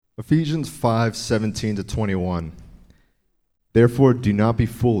Ephesians 5:17-21. Therefore, do not be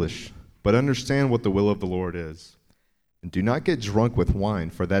foolish, but understand what the will of the Lord is. And do not get drunk with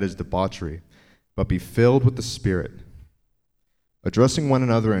wine, for that is debauchery, but be filled with the Spirit, addressing one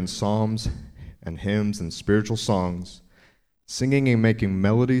another in psalms and hymns and spiritual songs, singing and making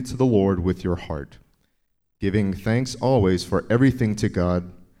melody to the Lord with your heart, giving thanks always for everything to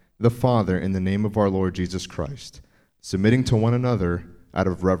God the Father in the name of our Lord Jesus Christ, submitting to one another out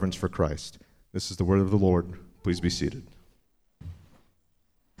of reverence for Christ. This is the word of the Lord. Please be seated.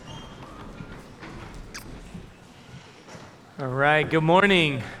 All right, good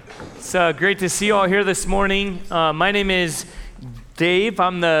morning. It's great to see you all here this morning. My name is Dave.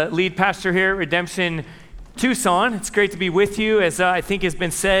 I'm the lead pastor here at Redemption Tucson. It's great to be with you, as I think has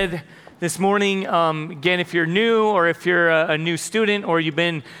been said this morning. Again, if you're new or if you're a new student or you've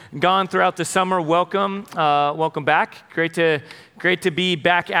been gone throughout the summer, welcome. Welcome back. Great to be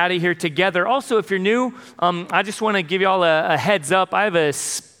back at it here together. Also, if you're new, I just want to give you all a heads up. I have a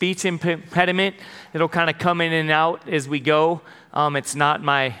speech impediment. It'll kind of come in and out as we go. It's not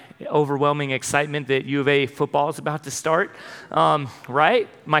my overwhelming excitement that U of A football is about to start, right?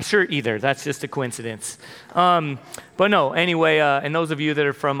 My shirt either. That's just a coincidence. But no, anyway, and those of you that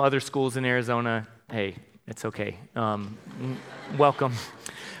are from other schools in Arizona, hey, it's okay. Welcome.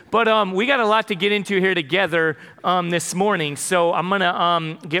 But we got a lot to get into here together this morning, so I'm going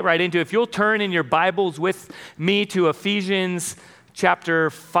to get right into it. If you'll turn in your Bibles with me to Ephesians chapter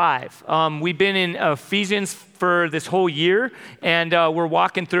 5. We've been in Ephesians for this whole year, and we're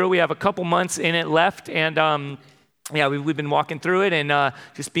walking through. We have a couple months in it left, and we've been walking through it and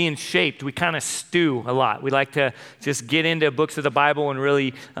just being shaped. We kind of stew a lot. We like to just get into books of the Bible and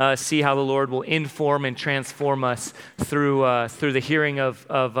really see how the Lord will inform and transform us through the hearing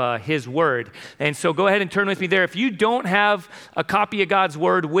of His Word. And so go ahead and turn with me there. If you don't have a copy of God's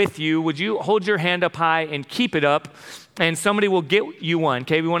Word with you, would you hold your hand up high and keep it up? And somebody will get you one,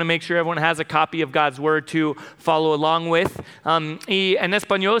 okay? We want to make sure everyone has a copy of God's Word to follow along with. Y en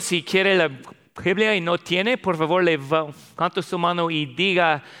español, si quiere la Biblia y no tiene, por favor, levanta su mano y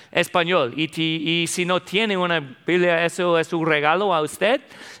diga español. Y si no tiene una Biblia, eso es un regalo a usted.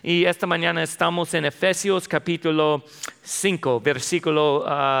 Y esta mañana estamos en Efesios capítulo 5, versículo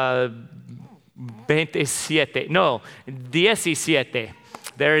 17.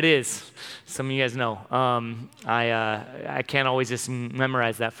 There it is. Some of you guys know. I can't always just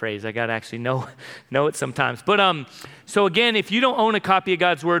memorize that phrase. I got to actually know it sometimes. But so again, if you don't own a copy of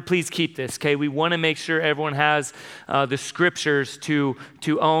God's Word, please keep this, okay? We want to make sure everyone has the Scriptures to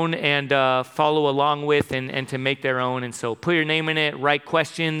own and follow along with and to make their own. And so put your name in it, write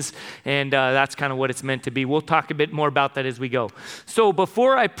questions, and that's kind of what it's meant to be. We'll talk a bit more about that as we go. So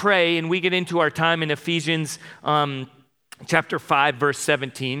before I pray and we get into our time in Ephesians chapter 5, verse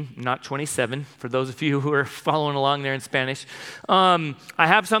 17, not 27, for those of you who are following along there in Spanish. I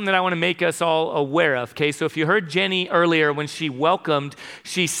have something that I want to make us all aware of, okay? So if you heard Jenny earlier when she welcomed,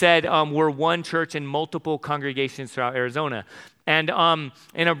 she said we're one church in multiple congregations throughout Arizona. And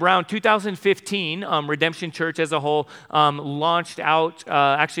in around 2015, Redemption Church as a whole launched out,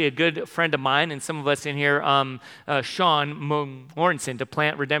 actually a good friend of mine and some of us in here, Sean Morrison, to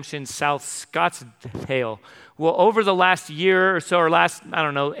plant Redemption South Scottsdale. Well, over the last year or so, or last,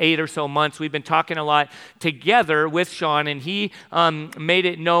 8 or so months, we've been talking a lot together with Sean, and he made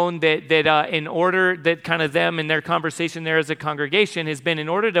it known that in order that kind of them and their conversation there as a congregation has been in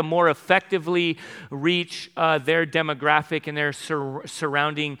order to more effectively reach their demographic and their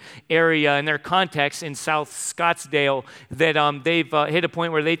surrounding area and their context in South Scottsdale, that they've hit a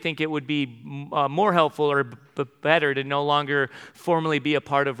point where they think it would be more helpful or better to no longer formally be a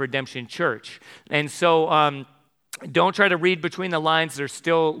part of Redemption Church. And so don't try to read between the lines. There's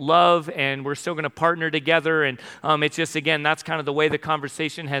still love, and we're still going to partner together. And it's just, again, that's kind of the way the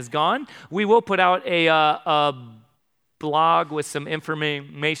conversation has gone. We will put out a blog with some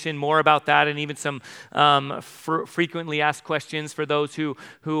information more about that, and even some frequently asked questions for those who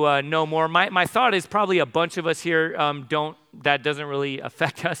know more. My thought is probably a bunch of us here that doesn't really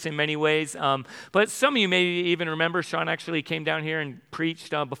affect us in many ways. But some of you may even remember Sean actually came down here and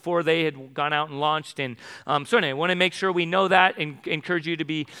preached before they had gone out and launched. And so anyway, I want to make sure we know that and encourage you to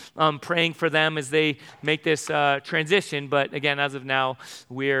be praying for them as they make this transition. But again, as of now,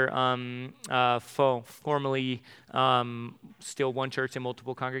 we're formally still one church in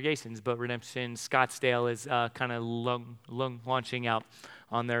multiple congregations, but Redemption Scottsdale is kind of launching out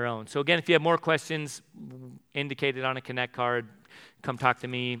on their own. So again, if you have more questions indicated on a Connect card, come talk to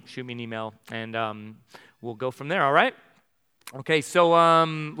me, shoot me an email, and we'll go from there, all right? Okay, so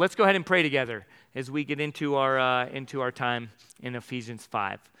let's go ahead and pray together. as we get into our time in Ephesians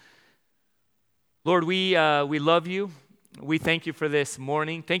 5. Lord, we love you. We thank you for this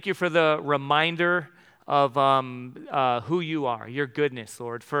morning. Thank you for the reminder of who you are, your goodness,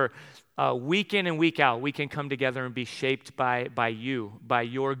 Lord. For week in and week out, we can come together and be shaped by you, by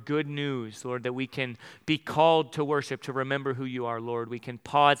your good news, Lord, that we can be called to worship, to remember who you are, Lord. We can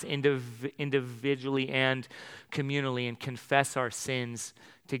pause individually and communally and confess our sins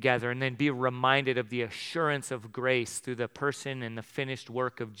together, and then be reminded of the assurance of grace through the person and the finished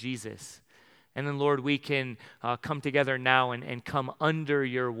work of Jesus. And then, Lord, we can come together now and come under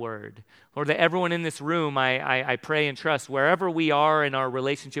your word. Lord, that everyone in this room, I pray and trust, wherever we are in our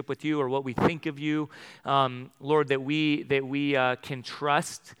relationship with you or what we think of you, Lord, that we can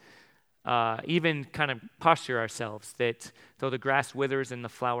trust, even kind of posture ourselves, that though the grass withers and the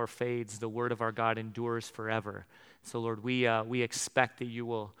flower fades, the word of our God endures forever. So, Lord, we expect that you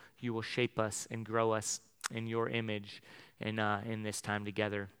will shape us and grow us in your image in this time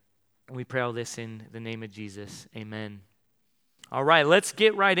together. We pray all this in the name of Jesus. Amen. All right, let's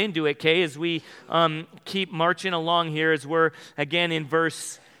get right into it, Kay, as we keep marching along here, as we're, again, in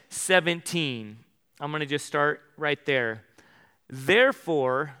verse 17. I'm going to just start right there.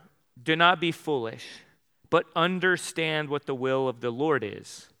 Therefore, do not be foolish, but understand what the will of the Lord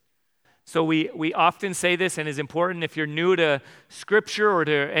is. So we often say this, and it's important if you're new to Scripture or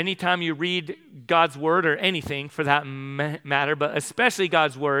to any time you read God's Word or anything for that matter, but especially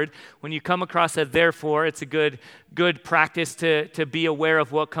God's Word, when you come across a therefore, it's a good practice to be aware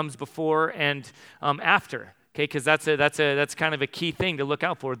of what comes before and after. Okay, because that's kind of a key thing to look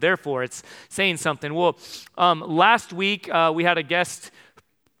out for. Therefore, it's saying something. Well, last week we had a guest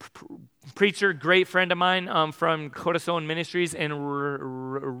preacher, great friend of mine from Corazon Ministries,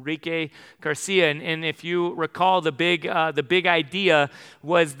 Enrique Garcia. And if you recall, the big idea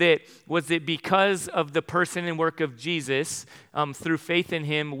was that because of the person and work of Jesus, through faith in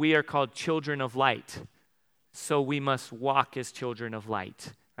him, we are called children of light. So we must walk as children of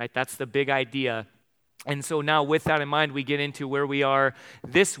light, right? That's the big idea. And so now with that in mind, we get into where we are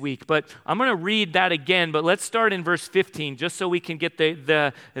this week. But I'm going to read that again, but let's start in verse 15 just so we can get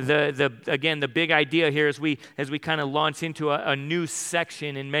the big idea here as we kind of launch into a new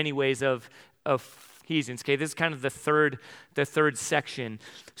section in many ways of Ephesians. Okay, this is kind of the third section.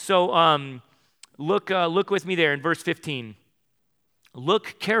 So look with me there in verse 15.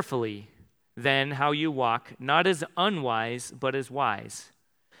 Look carefully then how you walk, not as unwise, but as wise,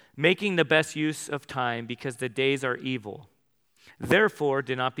 making the best use of time because the days are evil. Therefore,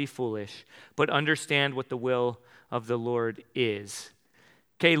 do not be foolish, but understand what the will of the Lord is.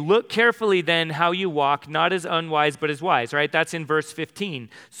 Okay, look carefully then how you walk, not as unwise, but as wise, right? That's in verse 15.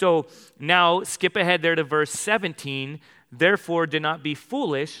 So now skip ahead there to verse 17. Therefore, do not be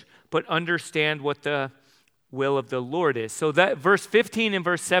foolish, but understand what the will of the Lord is. So that verse 15 and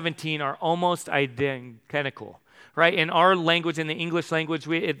verse 17 are almost identical. Right? In our language, in the English language,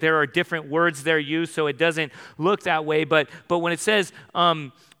 there are different words there used, so it doesn't look that way. But when it says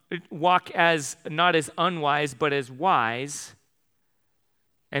walk as not as unwise, but as wise,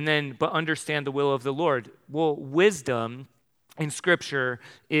 and then but understand the will of the Lord. Well, wisdom in Scripture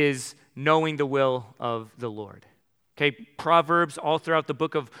is knowing the will of the Lord. Okay, Proverbs, all throughout the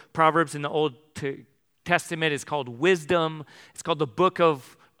book of Proverbs in the Old Testament is called wisdom. It's called the book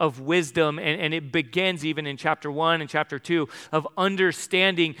of wisdom, and it begins even in chapter 1 and chapter 2 of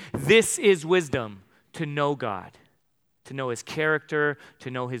understanding this is wisdom, to know God, to know his character, to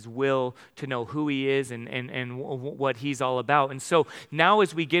know his will, to know who he is and what he's all about. And so now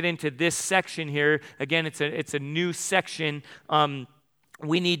as we get into this section here, again, it's a new section,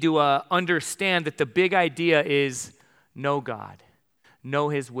 we need to understand that the big idea is know God, know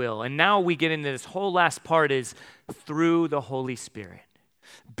his will. And now we get into this whole last part is through the Holy Spirit.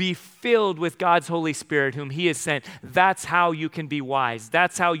 Be filled with God's Holy Spirit, whom he has sent. That's how you can be wise.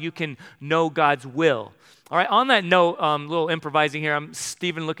 That's how you can know God's will. All right, on that note, little improvising here. I'm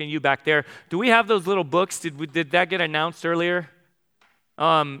Stephen looking at you back there. Do we have those little books? Did that get announced earlier?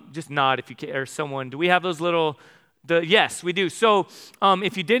 Just nod if you can, or someone. Do we have those little... Yes, we do. So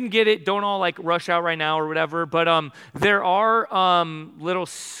if you didn't get it, don't all like rush out right now or whatever. But there are little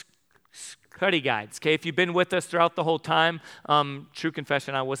study guides, okay? If you've been with us throughout the whole time, true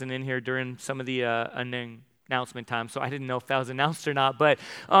confession, I wasn't in here during some of the announcement time, so I didn't know if that was announced or not. But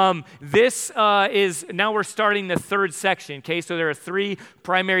this is, now we're starting the third section, okay? So there are 3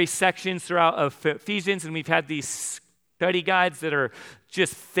 primary sections throughout Ephesians, and we've had these study guides that are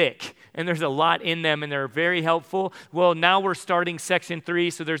just thick, and there's a lot in them, and they're very helpful. Well, now we're starting section 3,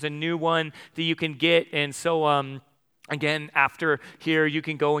 so there's a new one that you can get, and so Again, after here, you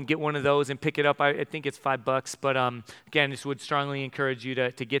can go and get one of those and pick it up. I think it's $5, but again, just would strongly encourage you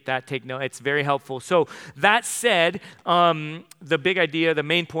to get that, take note. It's very helpful. So that said, the big idea, the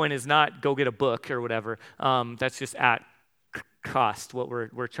main point is not go get a book or whatever. That's just at cost, what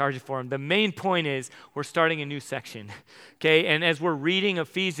we're charging for them. The main point is we're starting a new section, okay? And as we're reading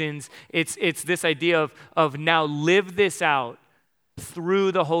Ephesians, it's this idea of now live this out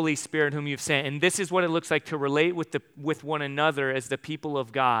through the Holy Spirit whom you've sent. And this is what it looks like to relate with one another as the people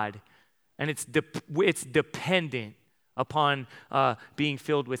of God. And it's dependent upon being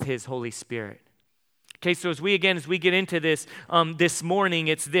filled with his Holy Spirit. Okay, so as we get into this this morning,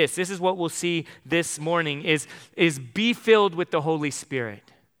 it's this. This is what we'll see this morning is be filled with the Holy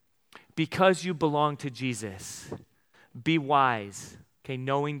Spirit. Because you belong to Jesus, be wise, okay,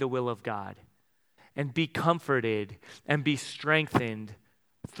 knowing the will of God. And be comforted and be strengthened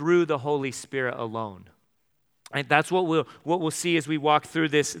through the Holy Spirit alone. And that's what we'll see as we walk through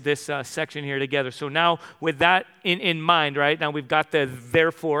this section here together. So now with that in mind, right, now we've got the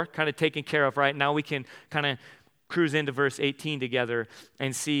therefore kind of taken care of, right? Now we can kind of cruise into verse 18 together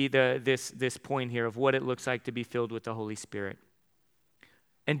and see this point here of what it looks like to be filled with the Holy Spirit.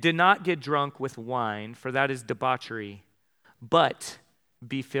 And do not get drunk with wine, for that is debauchery, but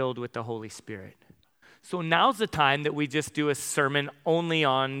be filled with the Holy Spirit. So now's the time that we just do a sermon only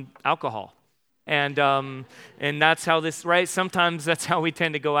on alcohol. And that's how this, right? Sometimes that's how we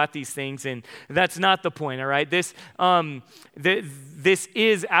tend to go at these things, and that's not the point, all right? This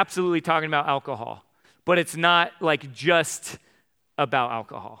is absolutely talking about alcohol, but it's not like just about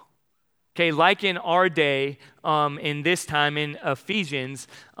alcohol. Okay, like in our day, in this time in Ephesians,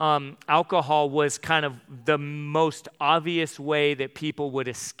 alcohol was kind of the most obvious way that people would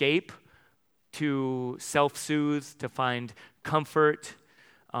escape to self-soothe, to find comfort,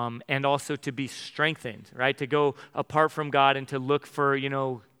 and also to be strengthened, right? To go apart from God and to look for,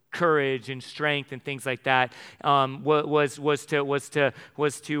 courage and strength and things like that. Was to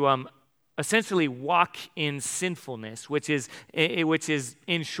essentially walk in sinfulness, which is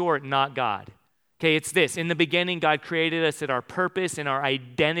in short not God. Okay, it's this. In the beginning, God created us that our purpose and our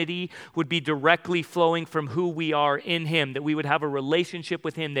identity would be directly flowing from who we are in him, that we would have a relationship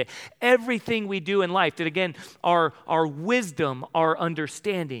with him, that everything we do in life, that again, our wisdom, our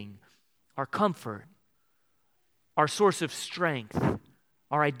understanding, our comfort, our source of strength,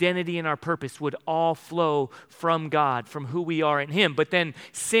 our identity and our purpose would all flow from God, from who we are in him. But then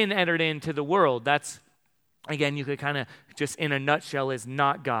sin entered into the world. That's, again, you could kind of just in a nutshell is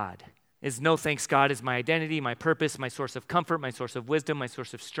not God. Is no thanks God is my identity, my purpose, my source of comfort, my source of wisdom, my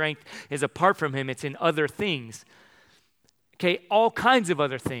source of strength is apart from him. It's in other things. Okay, all kinds of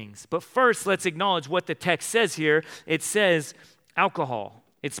other things. But first, let's acknowledge what the text says here. It says alcohol.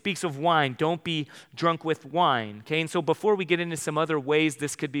 It speaks of wine. Don't be drunk with wine. Okay, and so before we get into some other ways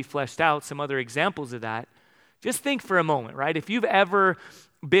this could be fleshed out, some other examples of that, just think for a moment, right? If you've ever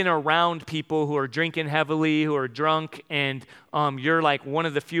been around people who are drinking heavily, who are drunk, and you're like one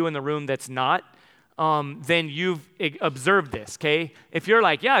of the few in the room that's not, then you've observed this, okay? If you're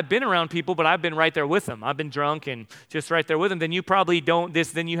like, yeah, I've been around people, but I've been right there with them. I've been drunk and just right there with them, then you probably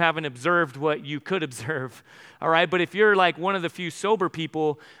then you haven't observed what you could observe, all right? But if you're like one of the few sober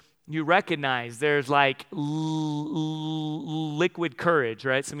people, you recognize there's like liquid courage,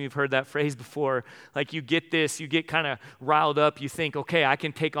 right? Some of you have heard that phrase before. Like you get kind of riled up. You think, okay, I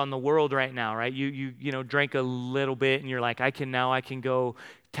can take on the world right now, right? You drink a little bit and you're like, I can go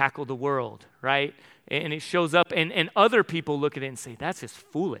tackle the world, right? And it shows up and other people look at it and say, that's just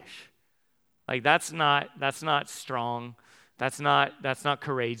foolish. Like that's not strong. That's not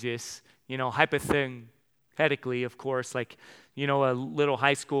courageous. Hypothetically, of course, like, a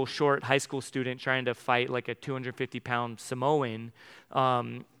little short high school student trying to fight like a 250-pound Samoan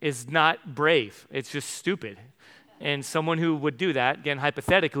is not brave. It's just stupid. And someone who would do that, again,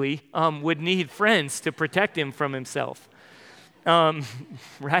 hypothetically, would need friends to protect him from himself.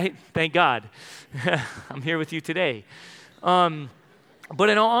 Right? Thank God. I'm here with you today. But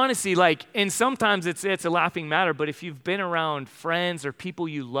in all honesty, and sometimes it's a laughing matter, but if you've been around friends or people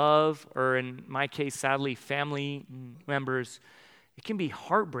you love, or in my case, sadly, family members, it can be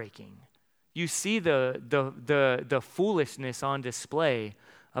heartbreaking. You see the foolishness on display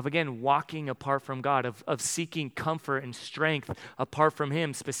of, again, walking apart from God, of seeking comfort and strength apart from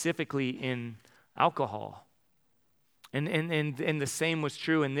him, specifically in alcohol. And the same was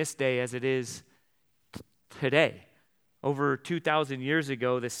true in this day as it is today. Over 2,000 years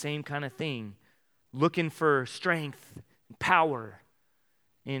ago, the same kind of thing. Looking for strength and power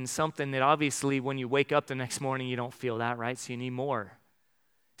in something that obviously when you wake up the next morning, you don't feel that, right? So you need more.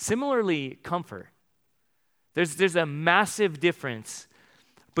 Similarly, comfort. There's a massive difference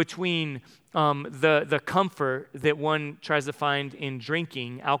between the comfort that one tries to find in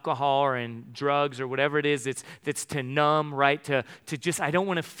drinking alcohol or in drugs or whatever it is that's to numb, right? To just, I don't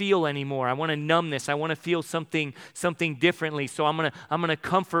want to feel anymore. I want to numb this. I want to feel something differently. So I'm gonna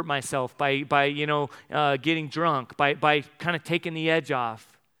comfort myself by getting drunk, by kind of taking the edge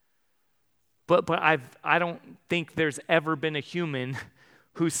off. But I don't think there's ever been a human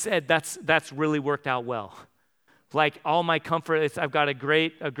who said that's really worked out well. Like, all my comfort, I've got a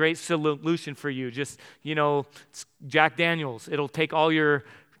great solution for you. Just, it's Jack Daniels. It'll take all your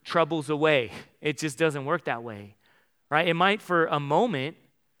troubles away. It just doesn't work that way, right? It might for a moment,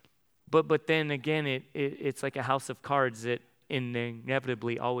 but then again, it's like a house of cards that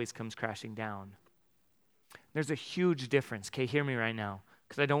inevitably always comes crashing down. There's a huge difference. Okay, hear me right now,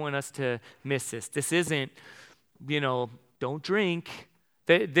 because I don't want us to miss this. This isn't, don't drink.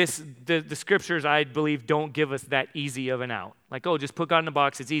 The scriptures, I believe, don't give us that easy of an out. Like, just put God in a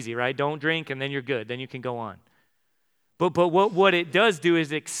box, it's easy, right? Don't drink, and then you're good. Then you can go on. But what it does do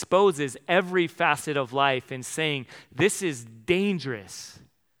is it exposes every facet of life and saying, this is dangerous.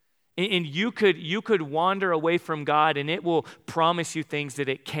 And you could wander away from God, and it will promise you things that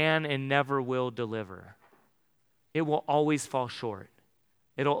it can and never will deliver. It will always fall short.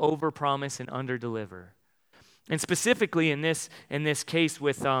 It'll overpromise and underdeliver. And specifically in this case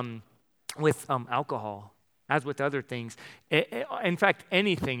with alcohol, as with other things, in fact,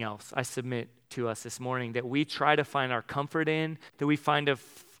 anything else I submit to us this morning that we try to find our comfort in, that we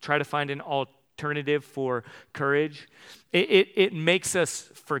try to find an alternative for courage, it makes us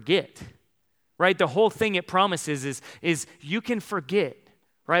forget, right? The whole thing it promises is you can forget,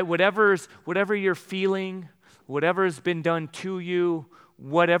 right? Whatever you're feeling, whatever's been done to you,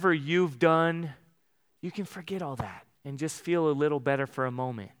 whatever you've done, you can forget all that and just feel a little better for a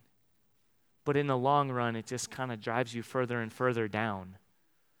moment. But in the long run, it just kind of drives you further and further down.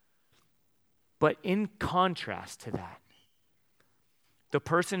 But in contrast to that, the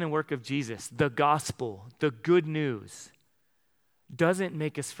person and work of Jesus, the gospel, the good news, doesn't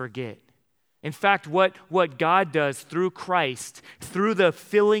make us forget. In fact, what God does through Christ, through the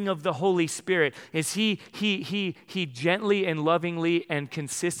filling of the Holy Spirit, is he gently and lovingly and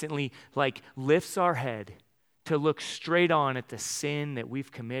consistently lifts our head to look straight on at the sin that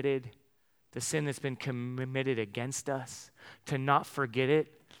we've committed, the sin that's been committed against us, to not forget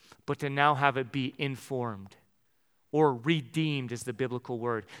it, but to now have it be informed. Or redeemed is the biblical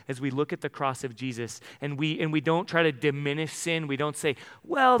word. As we look at the cross of Jesus, and we don't try to diminish sin. We don't say,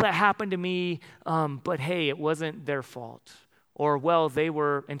 well, that happened to me, but hey, it wasn't their fault. Or, well, they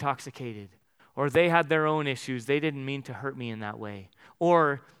were intoxicated. Or they had their own issues. They didn't mean to hurt me in that way.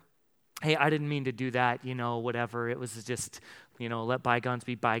 Or, hey, I didn't mean to do that, whatever. It was just, let bygones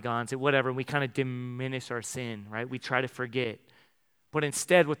be bygones, whatever. And we kind of diminish our sin, right? We try to forget. But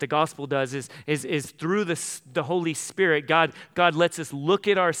instead, what the gospel does is through the Holy Spirit, God lets us look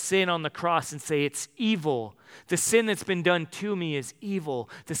at our sin on the cross and say, it's evil. The sin that's been done to me is evil.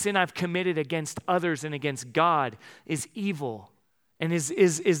 The sin I've committed against others and against God is evil and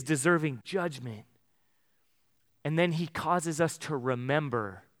is deserving judgment. And then he causes us to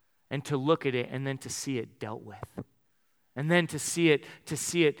remember and to look at it and then to see it dealt with. And then to see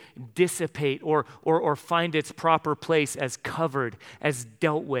it dissipate or find its proper place as covered, as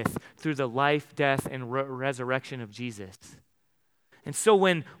dealt with through the life, death, and resurrection of Jesus. And so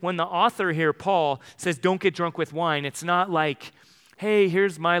when the author here, Paul, says don't get drunk with wine, it's not like, hey,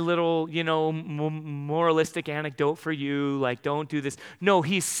 here's my little, moralistic anecdote for you, like don't do this. No,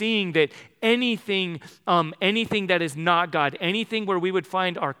 he's seeing that anything that is not God, anything where we would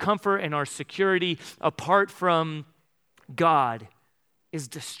find our comfort and our security apart from God is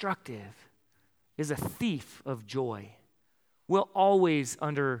destructive, is a thief of joy, will always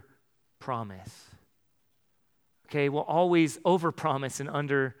under promise. Okay, will always over promise and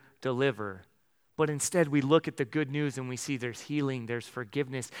under deliver. But instead we look at the good news and we see there's healing, there's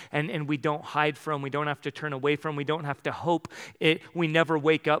forgiveness, and we don't hide from, we don't have to turn away from, we don't have to hope it, we never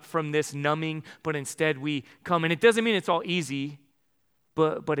wake up from this numbing, but instead we come. And it doesn't mean it's all easy,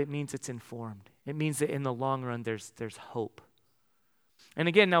 but it means it's informed. It means that in the long run, there's hope. And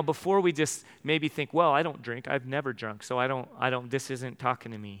again, now before we just maybe think, well, I don't drink, I've never drunk, so I don't. This isn't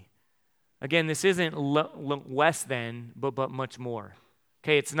talking to me. Again, this isn't less than, but much more.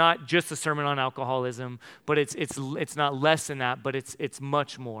 Okay, it's not just a sermon on alcoholism, but it's not less than that, but it's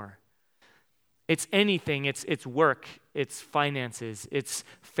much more. It's anything. It's work. It's finances. It's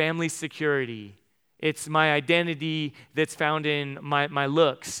family security. It's my identity that's found in my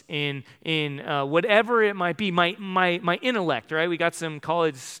looks, in whatever it might be, my intellect, right? We got some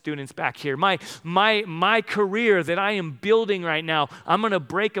college students back here. My career that I am building right now, I'm going to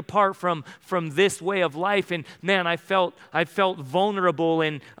break apart from this way of life. And man, I felt vulnerable,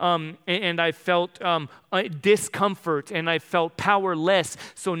 and I felt discomfort, and I felt powerless.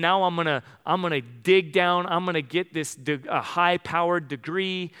 So now I'm gonna dig down. I'm gonna get a high-powered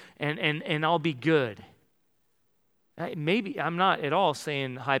degree, and I'll be good. Maybe I'm not at all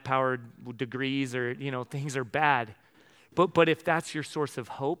saying high-powered degrees or things are bad, but if that's your source of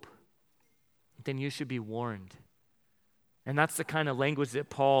hope, then you should be warned. And that's the kind of language that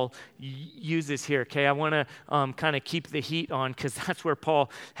Paul uses here, okay? I want to kind of keep the heat on because that's where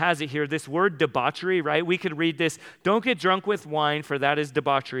Paul has it here. This word debauchery, right? We could read this, don't get drunk with wine, for that is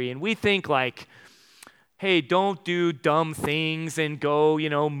debauchery. And we think like, hey, don't do dumb things and go,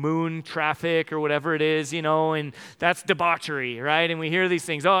 moon traffic or whatever it is, and that's debauchery, right? And we hear these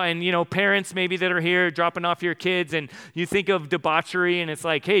things. Oh, and, parents maybe that are here dropping off your kids, and you think of debauchery, and it's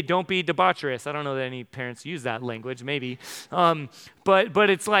like, hey, don't be debaucherous. I don't know that any parents use that language, maybe. But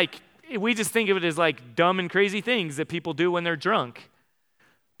it's like, we just think of it as like dumb and crazy things that people do when they're drunk.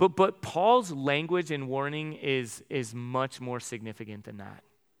 But Paul's language and warning is much more significant than that.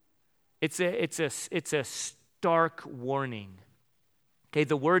 It's a stark warning. Okay,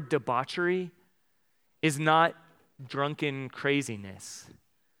 the word debauchery is not drunken craziness.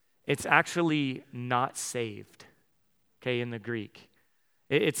 It's actually not saved, okay, in the Greek.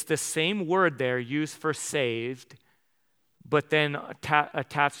 It's the same word there used for saved, but then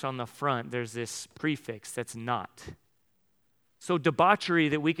attached on the front, there's this prefix that's not. So debauchery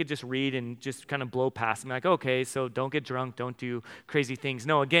that we could just read and just kind of blow past and be like, okay, so don't get drunk, don't do crazy things.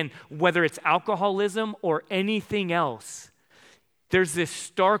 No, again, whether it's alcoholism or anything else, there's this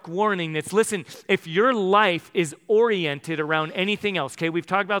stark warning that's, listen, if your life is oriented around anything else, okay, we've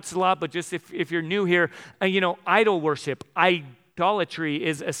talked about this a lot, but just if you're new here, idol worship, idolatry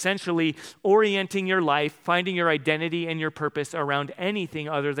is essentially orienting your life, finding your identity and your purpose around anything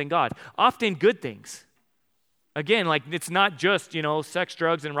other than God, often good things. Again, like it's not just, sex,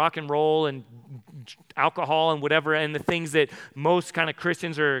 drugs, and rock and roll and alcohol and whatever and the things that most kind of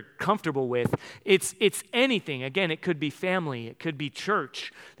Christians are comfortable with. It's anything. Again, it could be family. It could be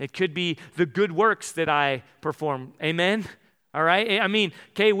church. It could be the good works that I perform. Amen? All right? I mean,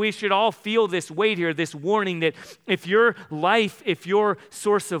 okay, we should all feel this weight here, this warning that if your life, if your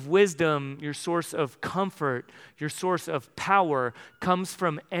source of wisdom, your source of comfort, your source of power comes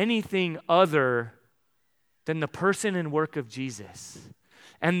from anything other than the person and work of Jesus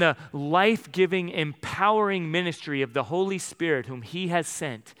and the life-giving, empowering ministry of the Holy Spirit whom he has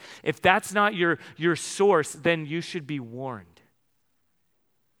sent, if that's not your source, then you should be warned.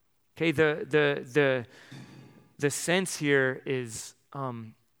 Okay, the sense here is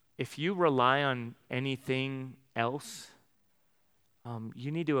if you rely on anything else, you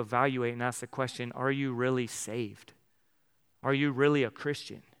need to evaluate and ask the question, are you really saved? Are you really a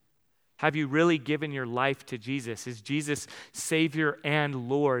Christian? Have you really given your life to Jesus? Is Jesus Savior and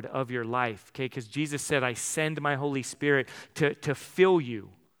Lord of your life? Okay, because Jesus said, I send my Holy Spirit to fill you.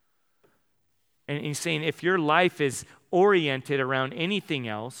 And he's saying if your life is oriented around anything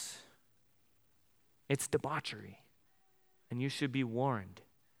else, it's debauchery. And you should be warned.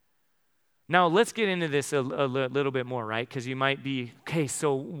 Now, let's get into this a little bit more, right? Because you might be, okay,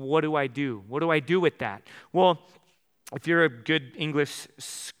 so what do I do? What do I do with that? Well, if you're a good English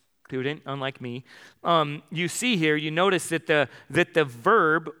student, unlike me, you see here, you notice that the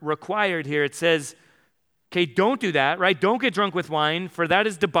verb required here, it says, okay, don't do that, right? Don't get drunk with wine, for that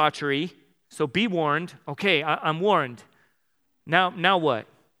is debauchery. So be warned. Okay, I'm warned. Now what?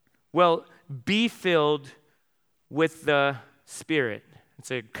 Well, be filled with the Spirit. It's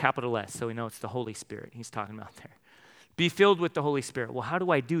a capital S, so we know it's the Holy Spirit he's talking about there. Be filled with the Holy Spirit. Well, how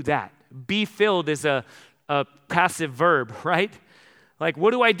do I do that? Be filled is a passive verb, right? Like,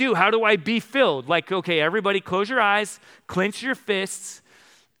 what do I do? How do I be filled? Like, okay, everybody close your eyes, clench your fists,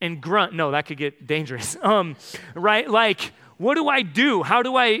 and grunt. No, that could get dangerous. Right? Like, what do I do? How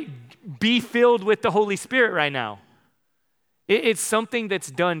do I be filled with the Holy Spirit right now? It's something that's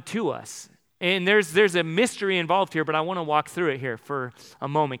done to us. And there's a mystery involved here, but I want to walk through it here for a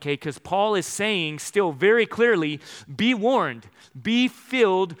moment, okay? Because Paul is saying still very clearly, be warned, be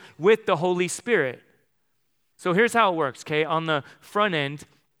filled with the Holy Spirit. So here's how it works, okay? On the front end,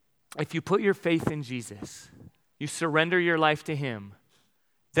 if you put your faith in Jesus, you surrender your life to him,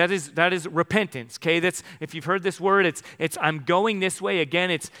 That is repentance, okay? That's, if you've heard this word, it's I'm going this way.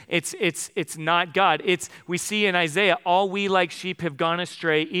 Again, it's not God. We see in Isaiah, all we like sheep have gone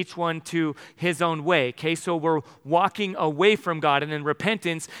astray, each one to his own way, okay? So we're walking away from God. And then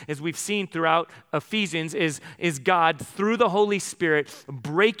repentance, as we've seen throughout Ephesians, is God through the Holy Spirit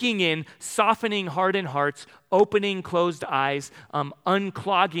breaking in, softening hardened hearts, opening closed eyes,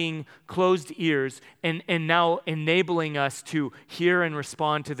 unclogging closed ears, and now enabling us to hear and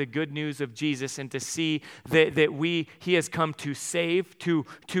respond to the good news of Jesus and to see that he has come to save, to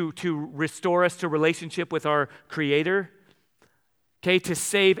restore us to relationship with our Creator. Okay, to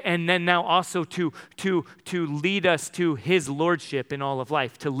save, and then now also to lead us to his lordship in all of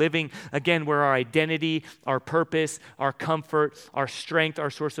life, to living, again, where our identity, our purpose, our comfort, our strength, our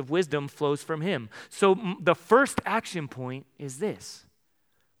source of wisdom flows from him. So the first action point is this.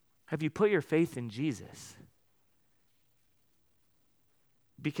 Have you put your faith in Jesus?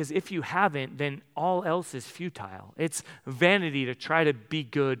 Because if you haven't, then all else is futile. It's vanity to try to be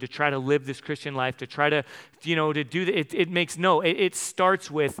good, to try to live this Christian life, to try to, to do that. It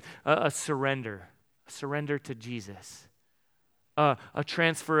starts with a surrender to Jesus, a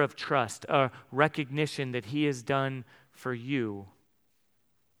transfer of trust, a recognition that he has done for you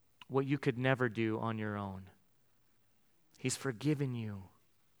what you could never do on your own. He's forgiven you.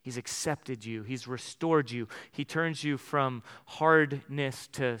 He's accepted you. He's restored you. He turns you from hardness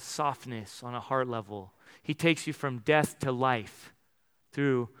to softness on a heart level. He takes you from death to life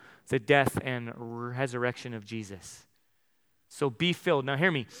through the death and resurrection of Jesus. So be filled. Now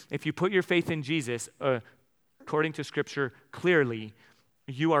hear me. If you put your faith in Jesus, according to Scripture, clearly,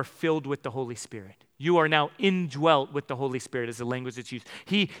 you are filled with the Holy Spirit. You are now indwelt with the Holy Spirit is the language that's used.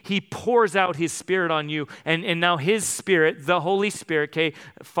 He pours out his Spirit on you, and now his Spirit, the Holy Spirit, okay,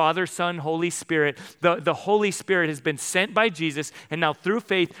 Father, Son, Holy Spirit, the Holy Spirit has been sent by Jesus, and now through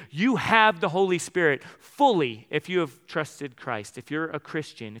faith, you have the Holy Spirit fully if you have trusted Christ. If you're a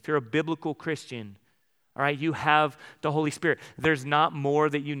Christian, if you're a biblical Christian, all right, you have the Holy Spirit. There's not more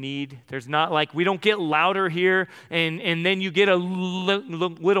that you need. There's not like, we don't get louder here and then you get a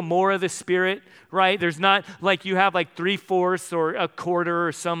little more of the Spirit, right? There's not like you have like 3/4 or a quarter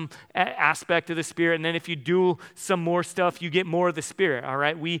or some aspect of the Spirit. And then if you do some more stuff, you get more of the Spirit, all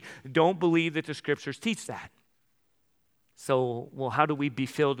right? We don't believe that the Scriptures teach that. So, well, how do we be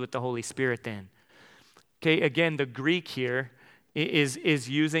filled with the Holy Spirit then? Okay, again, the Greek here is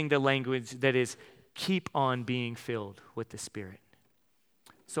using the language that is keep on being filled with the Spirit.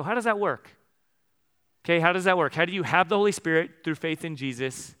 So how does that work? Okay, how does that work? How do you have the Holy Spirit through faith in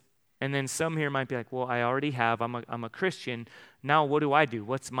Jesus? And then some here might be like, well, I already have. I'm a Christian. Now what do I do?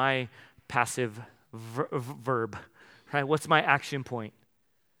 What's my passive verb? Right? What's my action point?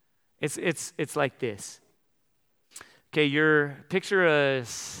 It's like this. Okay, picture a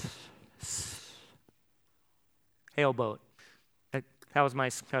sailboat. That was my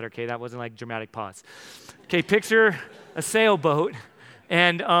stutter, okay? That wasn't like dramatic pause. Okay, picture a sailboat,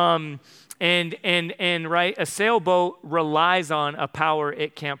 and right, a sailboat relies on a power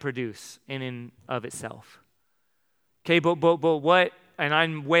it can't produce in and of itself. Okay, but what? And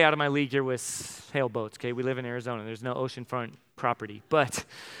I'm way out of my league here with sailboats. Okay, we live in Arizona. There's no oceanfront property, but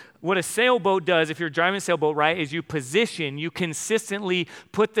what a sailboat does, if you're driving a sailboat, right, is you consistently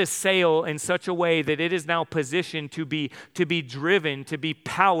put the sail in such a way that it is now positioned to be driven, to be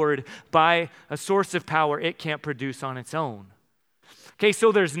powered by a source of power it can't produce on its own. Okay,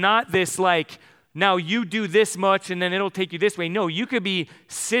 so there's not this like, now you do this much and then it'll take you this way. No, you could be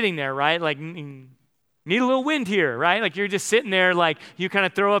sitting there, right, like, need a little wind here, right? Like you're just sitting there, like you kind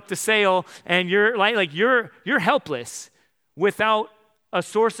of throw up the sail and you're like you're helpless without a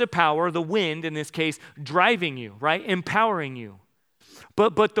source of power, the wind in this case, driving you, right? Empowering you.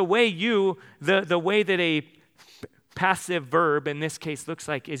 But the way the way that a passive verb in this case looks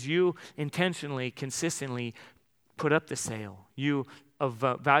like is you intentionally, consistently put up the sail. You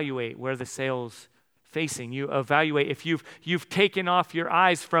evaluate where the sail's facing. You evaluate if you've taken off your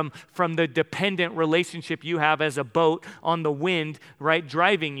eyes from the dependent relationship you have as a boat on the wind, right,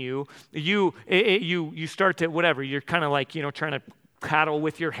 driving you. You start to whatever. You're kind of like, trying to paddle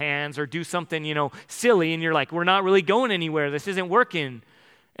with your hands or do something, silly, and you're like, we're not really going anywhere. This isn't working.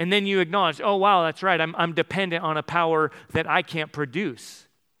 And then you acknowledge, oh, wow, that's right. I'm dependent on a power that I can't produce.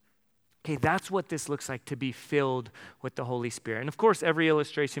 Okay, that's what this looks like to be filled with the Holy Spirit. And of course, every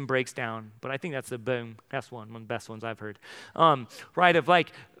illustration breaks down, but I think that's the best one of the best ones I've heard. Right,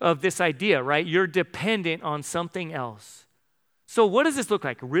 of this idea, right? You're dependent on something else. So what does this look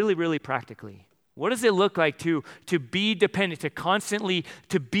like really, really practically? What does it look like to be dependent, to constantly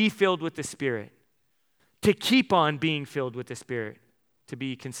to be filled with the Spirit, to keep on being filled with the Spirit, to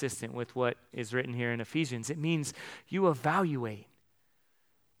be consistent with what is written here in Ephesians. It means you evaluate.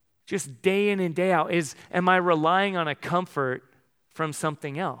 Just day in and day out. Am I relying on a comfort from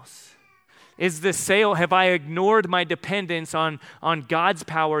something else? Have I ignored my dependence on God's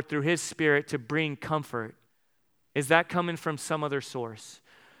power through his Spirit to bring comfort? Is that coming from some other source?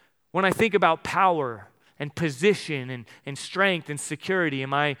 When I think about power and position and strength and security,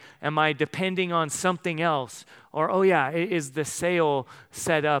 am I depending on something else? Or, is the sail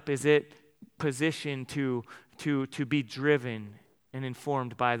set up? Is it positioned to be driven and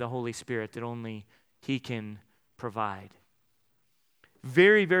informed by the Holy Spirit that only he can provide?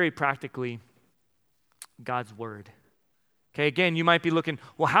 Very, very practically, God's word. Okay, again, you might be looking,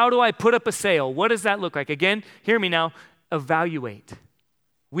 well, how do I put up a sail? What does that look like? Again, hear me now, evaluate.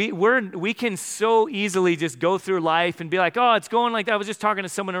 We can so easily just go through life and be like, oh, it's going like that. I was just talking to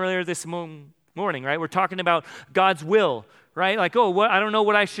someone earlier this morning, right? We're talking about God's will, right? Like, I don't know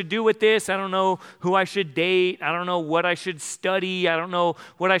what I should do with this. I don't know who I should date. I don't know what I should study. I don't know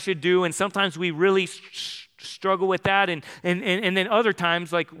what I should do. And sometimes we really struggle with that. And then other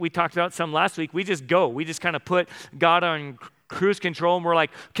times, like we talked about some last week, we just go. We just kind of put God on cruise control, and we're like,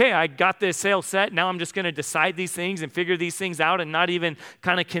 okay, I got this sail set. Now I'm just going to decide these things and figure these things out and not even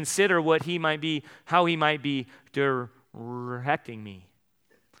kind of consider how he might be directing me.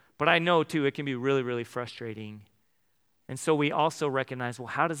 But I know too, it can be really, really frustrating. And so we also recognize, well,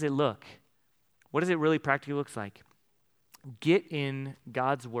 how does it look? What does it really practically look like? Get in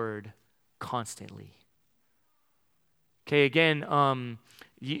God's word constantly. Okay, again,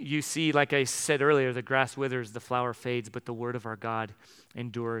 you see, like I said earlier, the grass withers, the flower fades, but the word of our God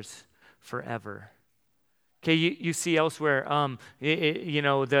endures forever. Okay, you see elsewhere,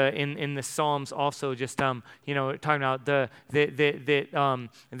 in the Psalms also just, talking about that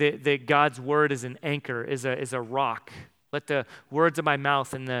God's word is an anchor, is a rock. Let the words of my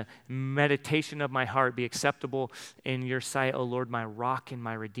mouth and the meditation of my heart be acceptable in your sight, O Lord, my rock and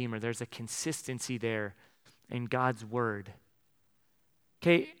my redeemer. There's a consistency there in God's word.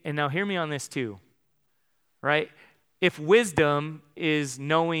 Okay, and now hear me on this too, right? If wisdom is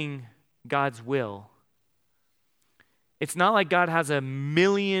knowing God's will, it's not like God has a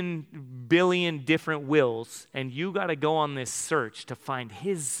million, billion different wills, and you got to go on this search to find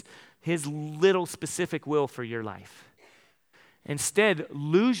his little specific will for your life. Instead,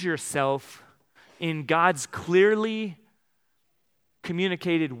 lose yourself in God's clearly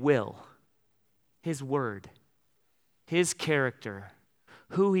communicated will, his word, his character,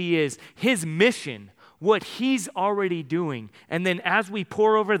 who he is, his mission, what he's already doing. And then as we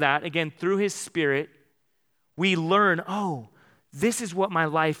pour over that, again, through his Spirit, we learn, this is what my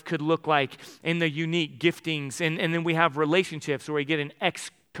life could look like in the unique giftings. And then we have relationships where we get an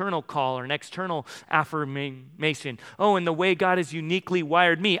external call or an external affirmation. And the way God has uniquely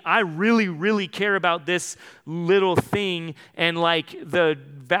wired me, I really, really care about this little thing, and like the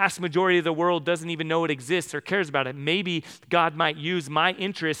vast majority of the world doesn't even know it exists or cares about it. Maybe God might use my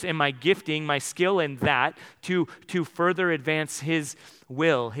interest and my gifting, my skill in that to further advance his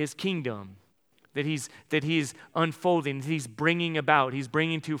will, his kingdom. That he's unfolding, that he's bringing about, he's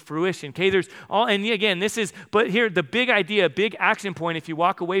bringing to fruition. Okay, there's all, and again, but here, the big idea, big action point, if you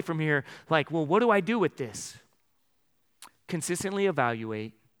walk away from here, like, well, what do I do with this? Consistently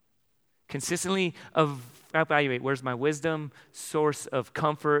evaluate. Where's my wisdom, source of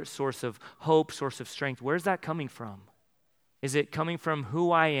comfort, source of hope, source of strength? Where's that coming from? Is it coming from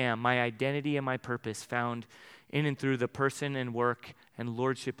who I am, my identity and my purpose found in and through the person and work and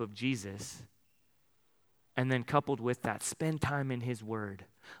lordship of Jesus? And then coupled with that, spend time in his word.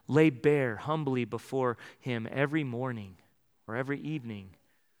 Lay bare humbly before him every morning or every evening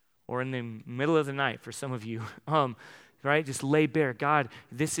or in the middle of the night for some of you. Right? Just lay bare. God,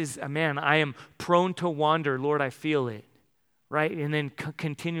 this is, I am prone to wander. Lord, I feel it. Right? And then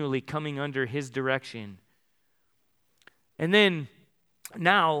continually coming under his direction. And then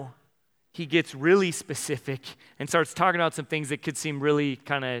now he gets really specific and starts talking about some things that could seem really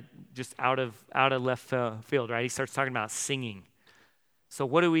kind of just out of left field, right? He starts talking about singing. So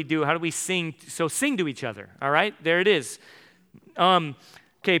what do we do? How do we sing? So sing to each other, all right? There it is.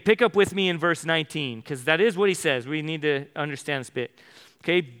 Okay, pick up with me in verse 19, because that is what he says. We need to understand this bit.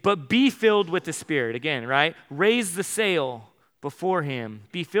 Okay, but be filled with the Spirit. Again, right? Raise the sail before him.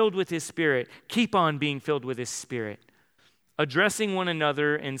 Be filled with his Spirit. Keep on being filled with his Spirit. Addressing one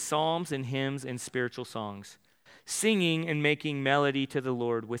another in psalms and hymns and spiritual songs, singing and making melody to the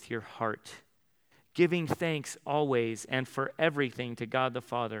Lord with your heart, giving thanks always and for everything to God the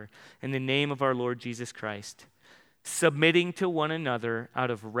Father in the name of our Lord Jesus Christ, submitting to one another out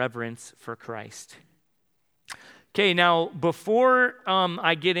of reverence for Christ. Okay, now before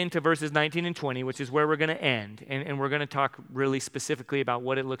I get into verses 19 and 20, which is where we're going to end, and we're going to talk really specifically about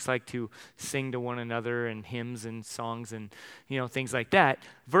what it looks like to sing to one another and hymns and songs and things like that.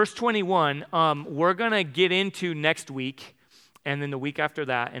 Verse 21, we're going to get into next week, and then the week after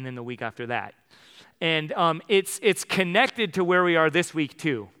that, and then the week after that. And it's connected to where we are this week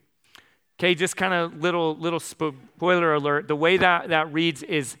too. Okay, just kind of little spoiler alert. The way that reads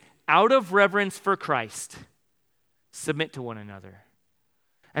is, out of reverence for Christ, submit to one another.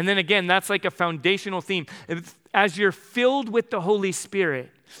 And then again, that's like a foundational theme. As you're filled with the Holy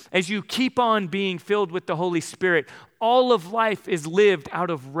Spirit, as you keep on being filled with the Holy Spirit, all of life is lived out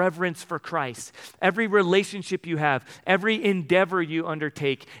of reverence for Christ. Every relationship you have, every endeavor you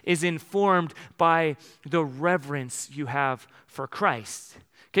undertake is informed by the reverence you have for Christ.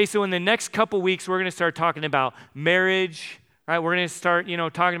 Okay, so in the next couple weeks, we're going to start talking about marriage. Right, we're going to start,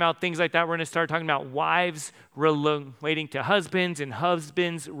 talking about things like that. We're going to start talking about wives relating to husbands and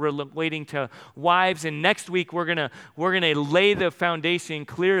husbands relating to wives. And next week we're going to lay the foundation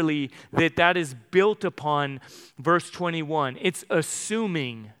clearly that is built upon verse 21. It's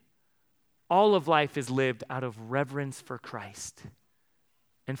assuming all of life is lived out of reverence for Christ.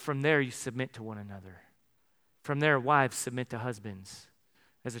 And from there you submit to one another. From there, wives submit to husbands.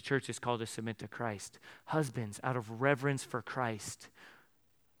 As a church is called to submit to Christ. Husbands, out of reverence for Christ,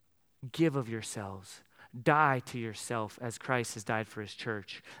 give of yourselves. Die to yourself as Christ has died for his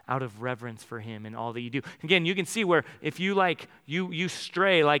church, out of reverence for him in all that you do. Again, you can see where if you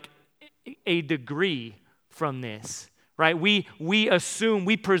stray like a degree from this, right? We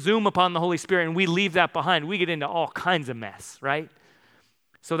presume upon the Holy Spirit and we leave that behind. We get into all kinds of mess, right?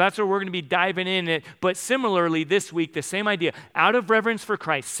 So that's where we're going to be diving in. But similarly, this week, the same idea. Out of reverence for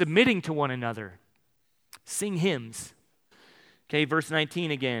Christ, submitting to one another. Sing hymns. Okay, verse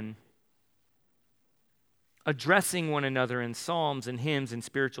 19 again. Addressing one another in psalms and hymns and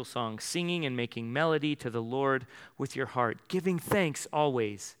spiritual songs, singing and making melody to the Lord with your heart, giving thanks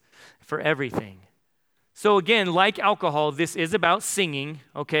always for everything. So again, like alcohol, this is about singing,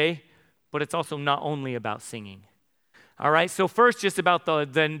 okay? But it's also not only about singing. All right, so first just about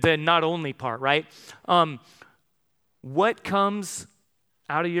the not only part, right? What comes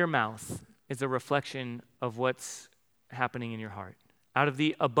out of your mouth is a reflection of what's happening in your heart. Out of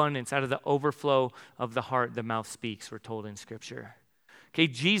the abundance, out of the overflow of the heart, the mouth speaks, we're told in Scripture. Okay,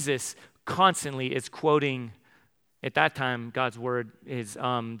 Jesus constantly is quoting, at that time, God's word is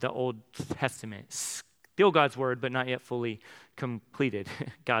the Old Testament. Still God's word, but not yet fully completed,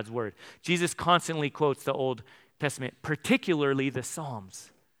 God's word. Jesus constantly quotes the Old Testament, particularly the Psalms.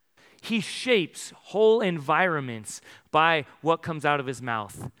 He shapes whole environments by what comes out of his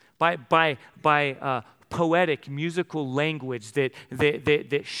mouth, by poetic, musical language that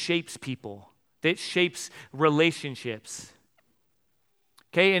shapes people, that shapes relationships.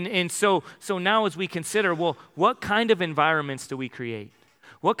 Okay, and so now as we consider, well, what kind of environments do we create?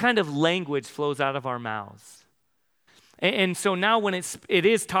 What kind of language flows out of our mouths? And so now when it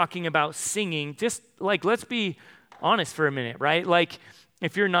is talking about singing, just like, let's be honest for a minute, right? Like,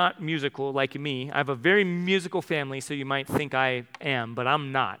 if you're not musical like me, I have a very musical family, so you might think I am, but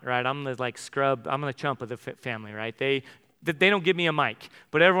I'm not, right? I'm the scrub, I'm the chump of the family, right? They don't give me a mic,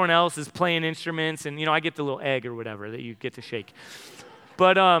 but everyone else is playing instruments, and I get the little egg or whatever that you get to shake.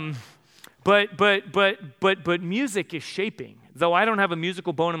 But music is shaping. Though I don't have a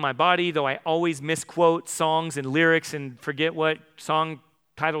musical bone in my body, though I always misquote songs and lyrics and forget what song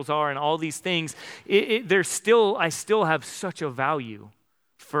titles are and all these things, I still have such a value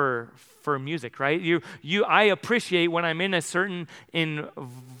for music, right? I appreciate when I'm in a certain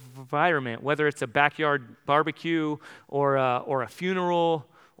environment, whether it's a backyard barbecue or a funeral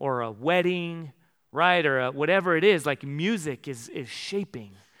or a wedding, right? Or whatever it is, like music is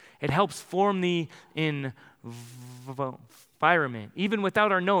shaping. It helps form the environment, even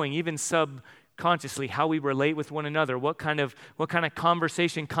without our knowing, even subconsciously, how we relate with one another, what kind of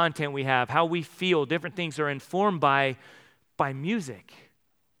conversation content we have, how we feel, different things are informed by music.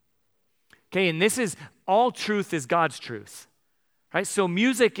 Okay, and this is, all truth is God's truth, right? So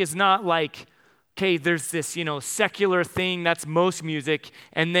music is not like, okay, there's this, secular thing, that's most music,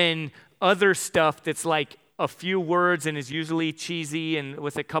 and then other stuff that's like a few words and is usually cheesy and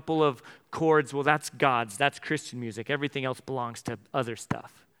with a couple of chords. Well, that's God's, that's Christian music. Everything else belongs to other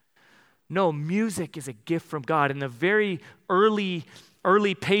stuff. No, music is a gift from God. In the very early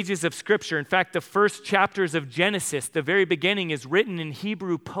pages of Scripture, in fact, the first chapters of Genesis, the very beginning is written in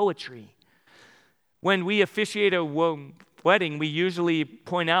Hebrew poetry. When we officiate a wedding, we usually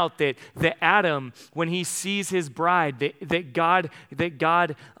point out that Adam, when he sees his bride, that God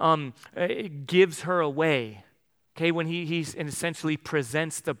gives her away, Okay, when he essentially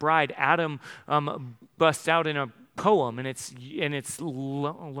presents the bride, Adam busts out in a poem, and it's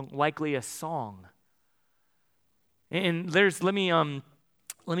likely a song. And let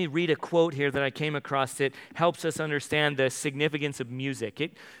me read a quote here that I came across that helps us understand the significance of music.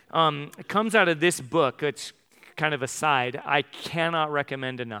 It comes out of this book. It's kind of a side I cannot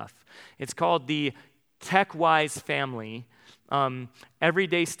recommend enough. It's called The Tech-Wise Family,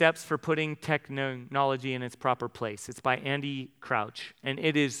 Everyday Steps for Putting Technology in Its Proper Place. It's by Andy Crouch, and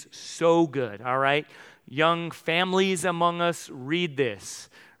it is so good, all right? Young families among us, read this,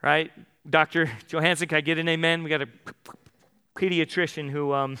 right? Dr. Johansson, can I get an amen? We got a pediatrician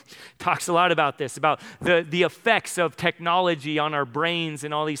who talks a lot about this, about the effects of technology on our brains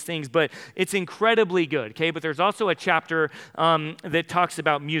and all these things, but it's incredibly good, okay? But there's also a chapter that talks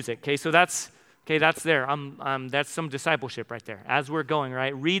about music, okay? So that's there. That's some discipleship right there. As we're going,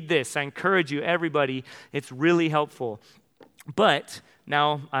 right? Read this. I encourage you, everybody. It's really helpful. But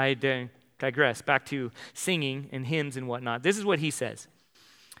now I digress back to singing and hymns and whatnot. This is what he says.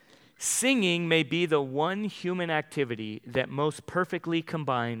 Singing may be the one human activity that most perfectly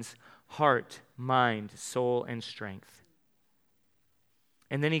combines heart, mind, soul, and strength.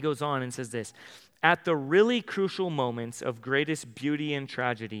 And then he goes on and says this. At the really crucial moments of greatest beauty and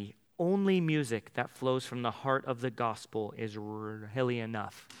tragedy, only music that flows from the heart of the gospel is really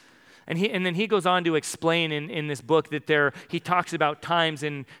enough. And then he goes on to explain in this book that he talks about times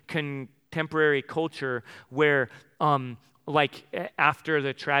in contemporary culture where like after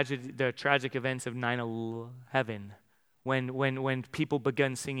the tragic events of 9/11, when people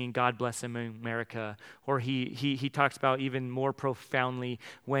begun singing "God Bless America," or he talks about even more profoundly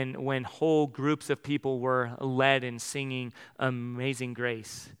when whole groups of people were led in singing "Amazing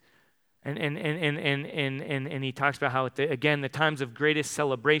Grace." And he talks about how, again, the times of greatest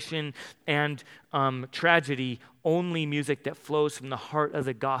celebration and tragedy, only music that flows from the heart of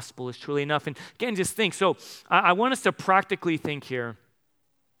the gospel is truly enough. And again, just think. So I want us to practically think here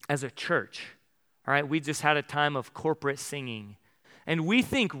as a church. All right, we just had a time of corporate singing. And we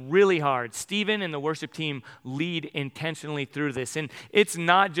think really hard. Stephen and the worship team lead intentionally through this. And it's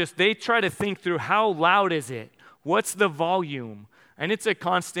not just, they try to think through how loud is it? What's the volume? And it's a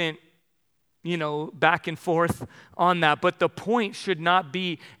constant back and forth on that. But the point should not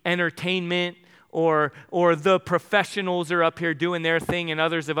be entertainment or the professionals are up here doing their thing and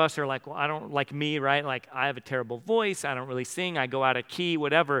others of us are like, well, I don't, like me, right? Like I have a terrible voice. I don't really sing. I go out of key,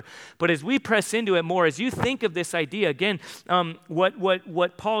 whatever. But as we press into it more, as you think of this idea, again,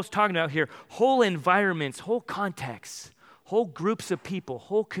 what Paul's talking about here, whole environments, whole contexts, whole groups of people,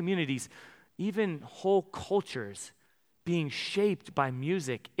 whole communities, even whole cultures being shaped by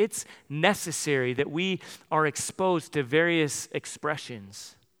music. It's necessary that we are exposed to various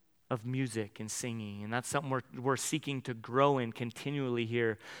expressions of music and singing, and that's something we're seeking to grow in continually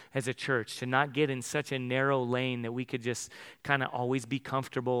here as a church, to not get in such a narrow lane that we could just kind of always be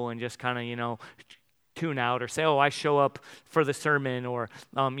comfortable and just kind of, tune out or say, oh, I show up for the sermon or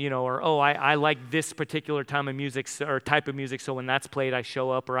I like this particular time of music or type of music, so when that's played, I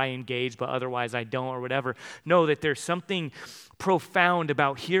show up or I engage, but otherwise I don't or whatever. Know that there's something profound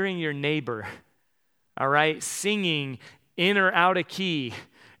about hearing your neighbor, all right, singing in or out of key,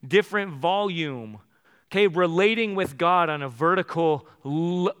 different volume, okay, relating with God on a vertical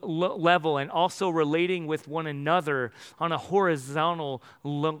level and also relating with one another on a horizontal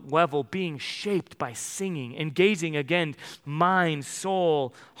level, being shaped by singing, engaging, again, mind,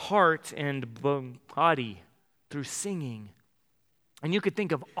 soul, heart, and body through singing. And you could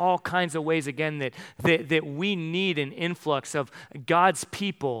think of all kinds of ways, again, that we need an influx of God's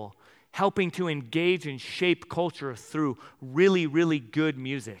people helping to engage and shape culture through really, really good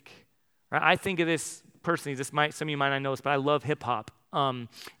music. Right? I think of this personally, some of you might not know this, but I love hip hop.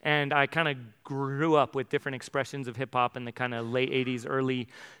 And I kind of grew up with different expressions of hip hop in the kind of late 80s, early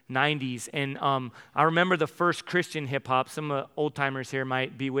 90s. And I remember the first Christian hip hop. Some old timers here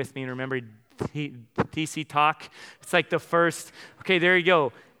might be with me and remember DC Talk. It's like the first, okay, there you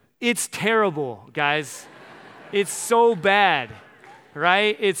go. It's terrible, guys. It's so bad.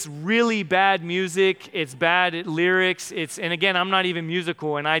 Right? It's really bad music. It's bad lyrics. And again, I'm not even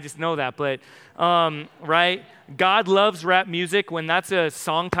musical, and I just know that. But, right? God loves rap music. When that's a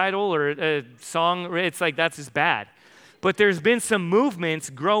song title or a song, it's like that's just bad. But there's been some movements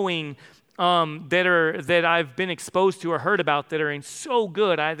growing that I've been exposed to or heard about that are so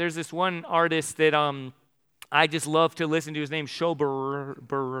good. There's this one artist that I just love to listen to. His name's Sho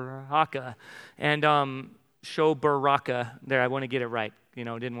Baraka, and Shobaraka. There, I want to get it right.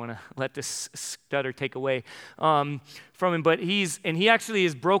 Didn't want to let this stutter take away from him. But he actually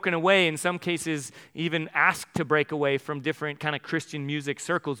is broken away, in some cases even asked to break away from different kind of Christian music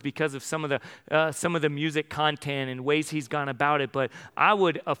circles because of some of the music content and ways he's gone about it. But I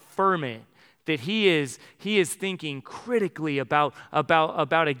would affirm it that he is thinking critically about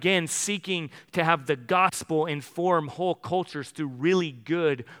again seeking to have the gospel inform whole cultures through really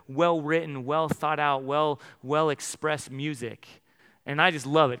good, well-written, well thought out, well expressed music. And I just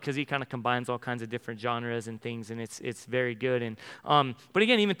love it because he kind of combines all kinds of different genres and things, and it's very good. And but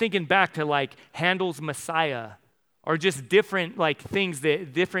again, even thinking back to like Handel's Messiah, or just different things,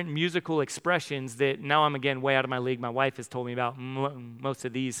 that different musical expressions that now I'm again way out of my league. My wife has told me about most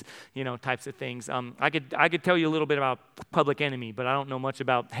of these types of things. I could tell you a little bit about Public Enemy, but I don't know much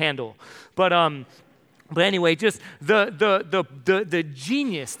about Handel. But anyway, just the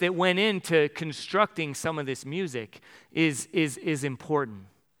genius that went into constructing some of this music is important.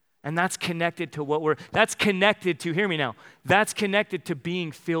 And that's connected to hear me now, that's connected to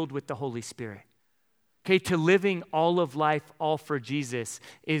being filled with the Holy Spirit. Okay, to living all of life, all for Jesus,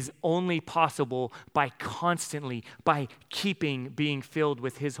 is only possible by keeping being filled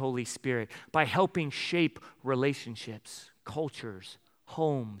with His Holy Spirit, by helping shape relationships, cultures,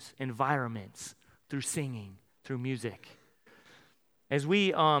 homes, environments, through singing, through music. As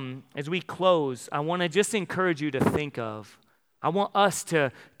we close, I want to just encourage you to think of, I want us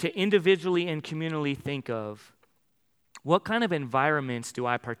to individually and communally think of, what kind of environments do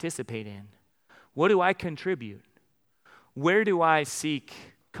I participate in? What do I contribute? Where do I seek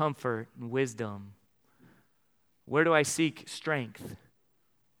comfort and wisdom? Where do I seek strength?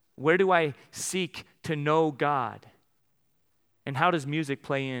 Where do I seek to know God? And how does music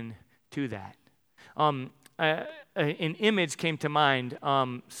play in to that? An image came to mind.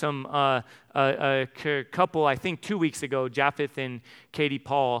 A couple, I think 2 weeks ago, Japheth and Katie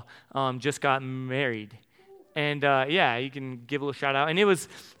Paul just got married. And you can give a little shout out. And it was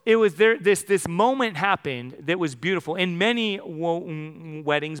there. This moment happened that was beautiful. In many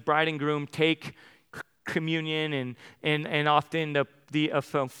weddings, bride and groom take communion, and often the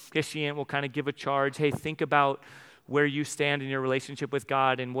officiant will kind of give a charge. Hey, think about where you stand in your relationship with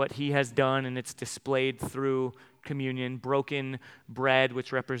God and what He has done, and it's displayed through communion, broken bread,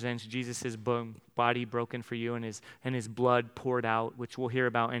 which represents Jesus' body broken for you, and his blood poured out, which we'll hear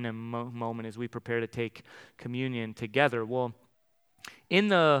about in a moment as we prepare to take communion together. Well, in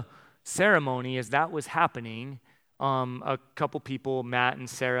the ceremony, as that was happening, a couple people, Matt and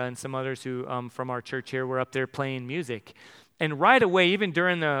Sarah and some others who from our church here, were up there playing music. And right away, even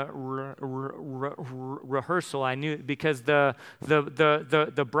during the rehearsal, I knew, because the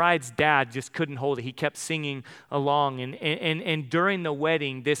bride's dad just couldn't hold it. He kept singing along, and during the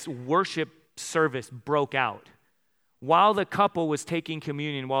wedding, this worship service broke out. While the couple was taking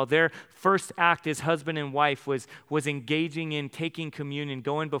communion, while their first act as husband and wife was engaging in taking communion,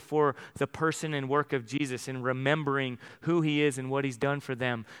 going before the person and work of Jesus and remembering who He is and what He's done for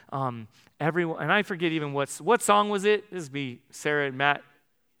them, everyone, and I forget even what song was it? This would be Sarah and Matt.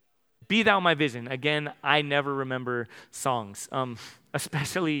 Be Thou My Vision. Again, I never remember songs,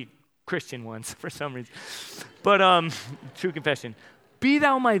 especially Christian ones for some reason. But true confession. Be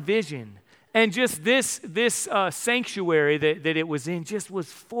Thou My Vision. And just this sanctuary that it was in just was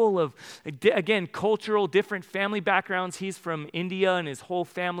full of, again, cultural, different family backgrounds. He's from India, and his whole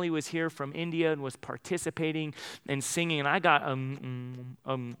family was here from India and was participating and singing. And I got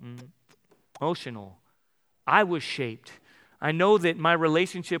emotional. I was shaped. I know that my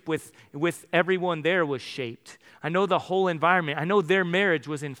relationship with everyone there was shaped. I know the whole environment. I know their marriage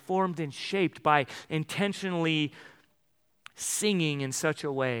was informed and shaped by intentionally singing in such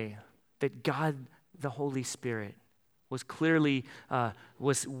a way that God, the Holy Spirit, was clearly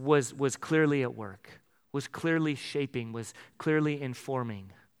was clearly at work, was clearly shaping, was clearly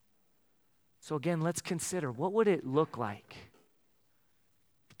informing. So again, let's consider, what would it look like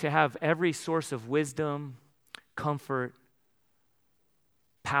to have every source of wisdom, comfort,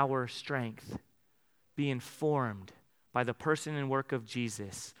 power, strength be informed by the person and work of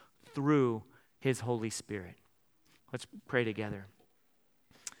Jesus through His Holy Spirit? Let's pray together.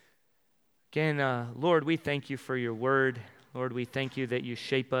 Again, Lord, we thank You for Your word. Lord, we thank You that You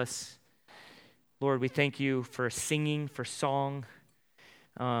shape us. Lord, we thank You for singing, for song.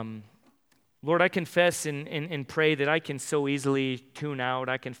 Lord, I confess and pray that I can so easily tune out.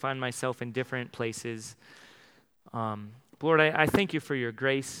 I can find myself in different places. Lord, I thank You for Your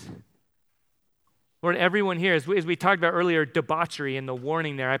grace. Lord, everyone here, as we talked about earlier, debauchery and the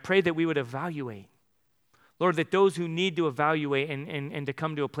warning there, I pray that we would evaluate. Lord, that those who need to evaluate and to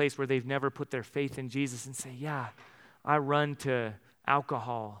come to a place where they've never put their faith in Jesus and say, yeah, I run to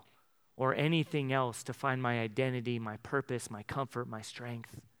alcohol or anything else to find my identity, my purpose, my comfort, my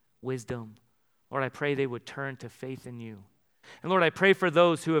strength, wisdom. Lord, I pray they would turn to faith in you. And Lord, I pray for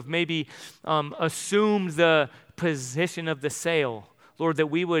those who have maybe assumed the position of the sail, Lord, that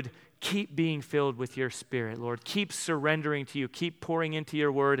we would keep being filled with your Spirit, Lord. Keep surrendering to you. Keep pouring into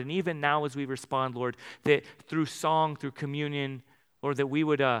your word. And even now as we respond, Lord, that through song, through communion, Lord, that we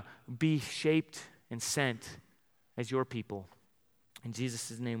would be shaped and sent as your people. In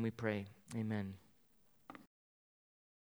Jesus' name we pray. Amen.